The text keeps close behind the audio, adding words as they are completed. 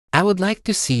I would like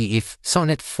to see if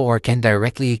Sonnet 4 can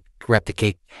directly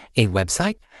replicate a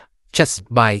website just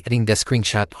by adding the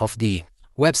screenshot of the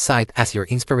website as your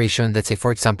inspiration. Let's say,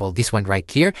 for example, this one right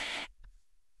here.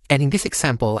 And in this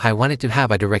example, I wanted to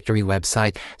have a directory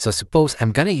website. So suppose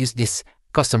I'm going to use this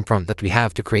custom prompt that we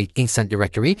have to create instant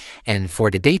directory. And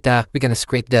for the data, we're going to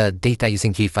scrape the data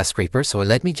using Java scraper. So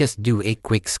let me just do a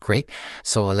quick scrape.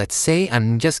 So let's say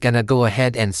I'm just going to go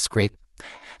ahead and scrape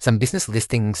some business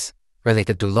listings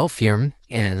related to law firm.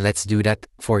 And let's do that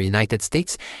for United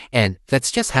States. And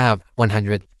let's just have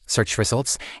 100 search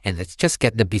results. And let's just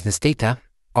get the business data.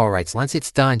 All right, so once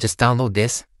it's done, just download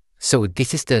this. So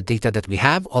this is the data that we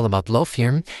have all about law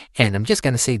firm. And I'm just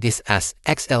going to save this as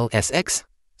XLSX.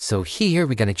 So here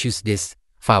we're going to choose this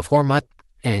file format.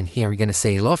 And here we're going to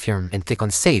say law firm and click on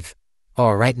save.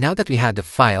 All right, now that we have the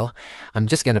file, I'm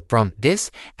just going to prompt this.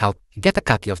 I'll get a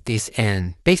copy of this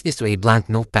and paste this to a blank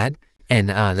notepad. And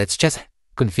let's just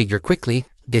configure quickly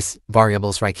this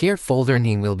variables right here. Folder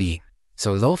name will be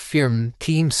so law firm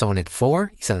team Sonnet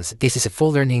 4. So this is a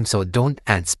folder name, so don't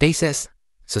add spaces.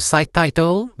 So site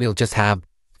title, we'll just have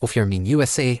law firm in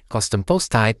USA, custom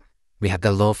post type. We have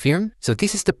the law firm. So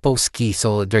this is the post key.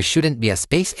 So there shouldn't be a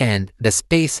space, and the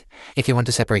space, if you want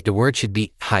to separate the word, should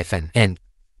be hyphen. And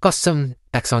custom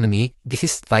taxonomy, this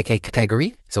is like a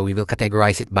category. So we will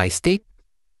categorize it by state.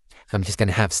 So I'm just going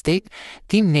to have state.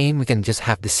 Team name, we can just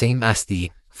have the same as the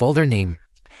folder name.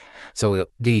 So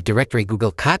the directory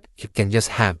Google Cat, you can just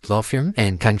have law firm,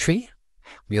 and country,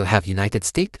 we'll have United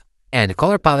States. And the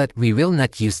color palette, we will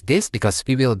not use this because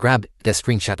we will grab the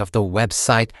screenshot of the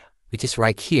website, which is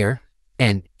right here.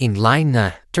 And in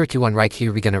line 31 right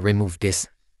here, we're going to remove this.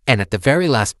 And at the very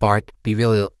last part, we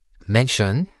will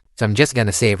mention, so I'm just going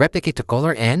to say replicate the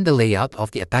color and the layout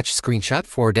of the attached screenshot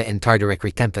for the entire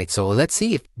directory template. So let's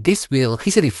see if this will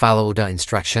easily follow the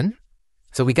instruction.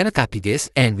 So we're going to copy this,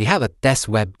 and we have a test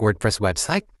web WordPress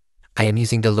website. I am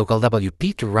using the local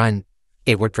WP to run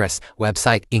a WordPress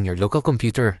website in your local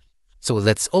computer. So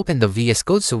let's open the VS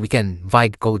Code so we can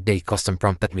vibe code the custom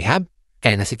prompt that we have.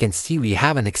 And as you can see, we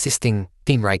have an existing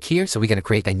theme right here. So we're going to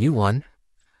create a new one.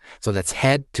 So let's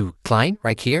head to client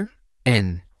right here.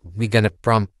 And we're going to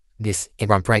prompt this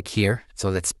prompt right here. So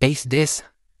let's paste this.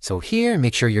 So here,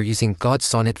 make sure you're using code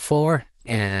Sonnet 4.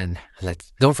 And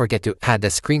don't forget to add the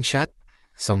screenshot.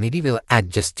 So maybe we'll add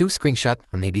just 2 screenshots,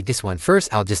 or maybe this one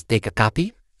first. I'll just take a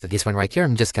copy. So this one right here,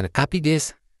 I'm just going to copy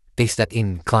this, paste that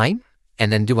in client,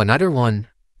 and then do another one.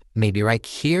 Maybe right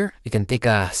here, you can take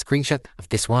a screenshot of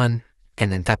this one,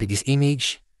 and then copy this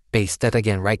image, paste that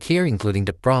again right here, including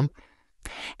the prompt.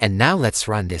 And now let's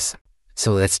run this.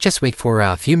 So let's just wait for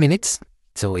a few minutes.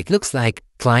 So it looks like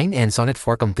client and Sonnet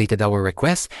 4 completed our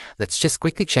request. Let's just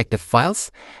quickly check the files.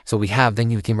 So we have the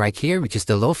new theme right here, which is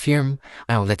the law firm.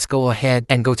 Now let's go ahead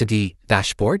and go to the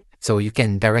dashboard. So you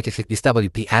can directly click this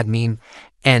WP admin,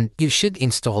 and you should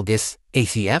install this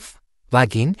ACF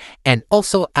plugin. And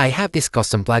also I have this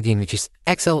custom plugin, which is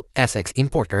XLSX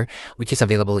importer, which is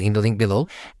available in the link below.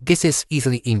 This is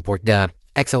easily import the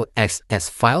XLSX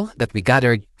file that we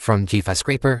gathered from Java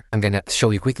scraper. I'm going to show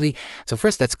you quickly. So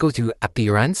first, let's go to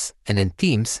appearance and then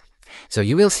themes. So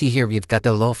you will see here, we've got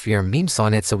the law firm meme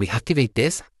sonnet. So we activate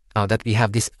this. Now that we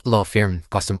have this law firm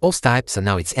custom post type, so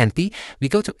now it's empty. We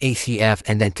go to ACF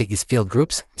and then click these field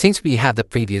groups. Since we have the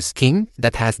previous theme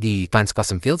that has the advanced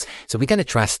custom fields, so we're going to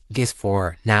trust this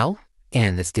for now.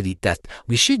 And let's delete that.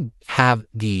 We should have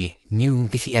the new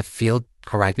ACF field.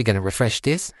 All right, we're going to refresh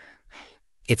this.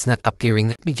 It's not appearing.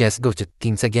 Let me just go to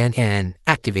themes again and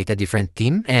activate a different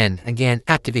theme. And again,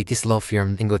 activate this law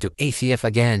firm and go to ACF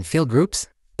again, field groups.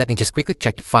 Let me just quickly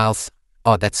check the files.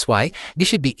 Oh, that's why. This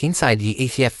should be inside the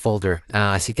ACF folder.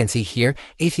 As you can see here,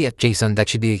 ACF JSON, that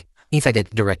should be inside the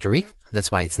directory.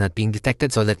 That's why it's not being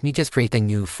detected. So let me just create a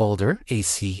new folder,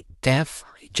 ACF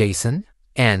JSON.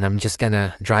 And I'm just going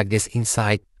to drag this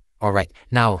inside. All right,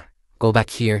 now go back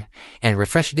here and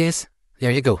refresh this.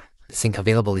 There you go. Sync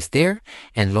available is there,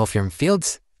 and law firm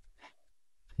fields.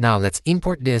 Now let's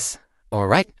import this. All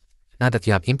right, now that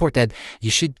you have imported, you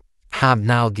should have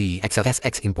now the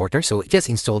XLSX importer. So just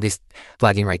install this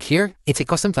plugin right here. It's a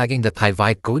custom plugin that I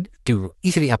write code to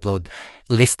easily upload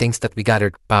listings that we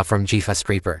gathered from Java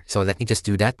scraper. So let me just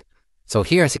do that. So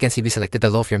here, as you can see, we selected the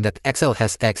law firm that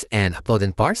XLSX and upload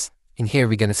and parse. And here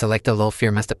we're going to select the law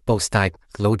firm as the post type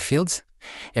load fields.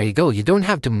 There you go. You don't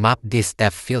have to map these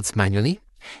F fields manually.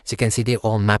 So you can see they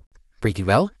all map pretty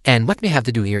well. And what we have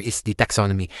to do here is the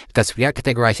taxonomy, because we are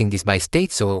categorizing this by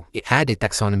state. So we add a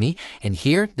taxonomy, and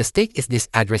here the state is this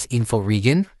address info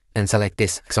region, and select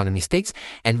this taxonomy states.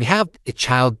 And we have a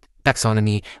child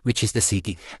taxonomy, which is the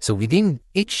city. So within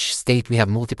each state, we have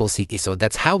multiple cities. So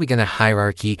that's how we're going to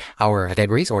hierarchy our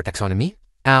categories or taxonomy.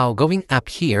 Now, going up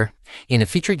here in a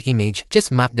featured image,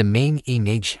 just map the main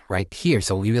image right here.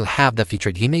 So we will have the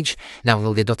featured image. Now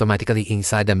we'll get automatically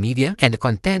inside the media and the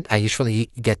content. I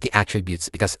usually get the attributes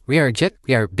because we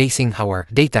are basing our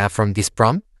data from this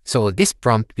prompt. So this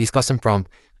prompt, this custom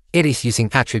prompt, it is using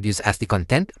attributes as the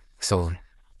content. So I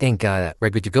think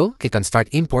we're good to go. Click on start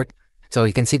import. So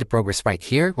you can see the progress right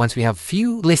here. Once we have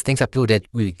few listings uploaded,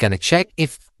 we're gonna check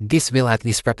if this will at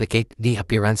least replicate the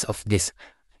appearance of this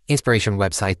inspiration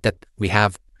website that we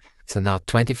have. So now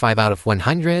 25 out of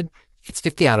 100, it's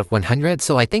 50 out of 100.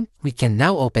 So I think we can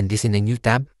now open this in a new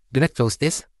tab. Do not close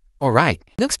this. All right,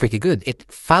 looks pretty good. It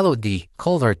followed the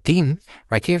color theme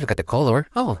right here. Look at the color.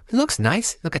 Oh, it looks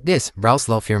nice. Look at this. Browse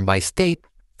law firm by state.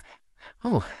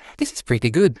 Oh, this is pretty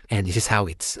good. And this is how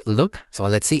it's look. So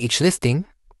let's see each listing.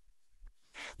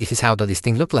 This is how the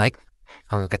listing look like.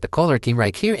 I'll look at the color theme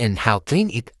right here and how clean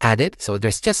it added. So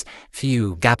there's just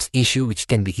few gaps issue which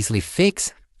can be easily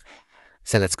fixed.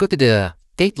 So let's go to the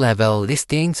state level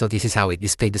listing. So this is how it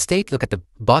displayed the state. Look at the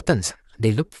buttons.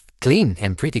 They look clean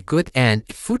and pretty good. And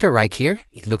footer right here,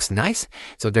 it looks nice.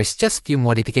 So there's just few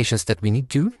modifications that we need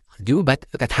to do, but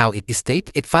look at how it is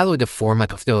state. It followed the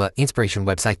format of the inspiration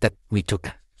website that we took.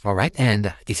 All right,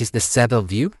 and this is the settle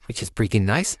view, which is pretty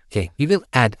nice. Okay, we will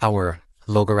add our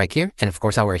logo right here and of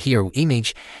course our hero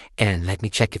image, and let me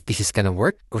check if this is gonna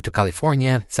work. Go to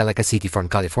California, select a city from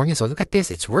California. So look at this,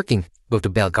 it's working. Go to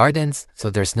Bell Gardens. So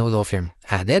there's no law firm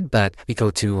added, but we go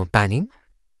to panning.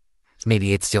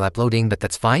 Maybe it's still uploading, but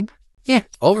that's fine. Yeah,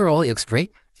 overall it looks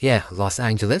great. Yeah, Los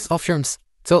Angeles law firms.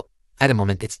 So at the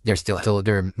moment so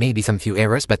there may be some few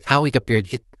errors, but how it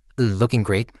appeared, it looking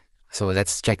great. So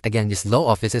let's check again this law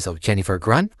offices of Jennifer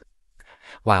Grant.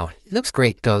 Wow, it looks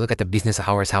great. Look at the business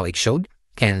hours, how it showed,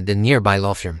 and the nearby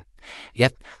law firm.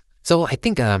 Yep. So I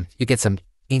think you get some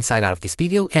insight out of this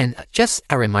video. And just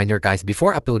a reminder, guys,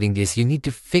 before uploading this, you need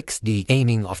to fix the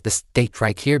naming of the state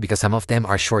right here because some of them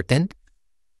are shortened.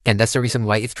 And that's the reason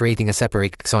why it's creating a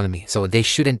separate taxonomy. So they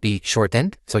shouldn't be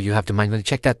shortened. So you have to manually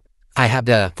check that. I have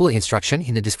the full instruction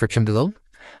in the description below,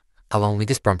 along with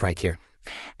this prompt right here.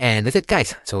 And that's it,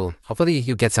 guys. So hopefully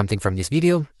you get something from this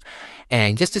video.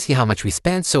 And just to see how much we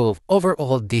spent, so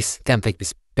overall this template we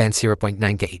spent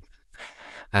 0.9K.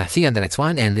 See you on the next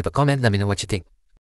one, and leave a comment. Let me know what you think.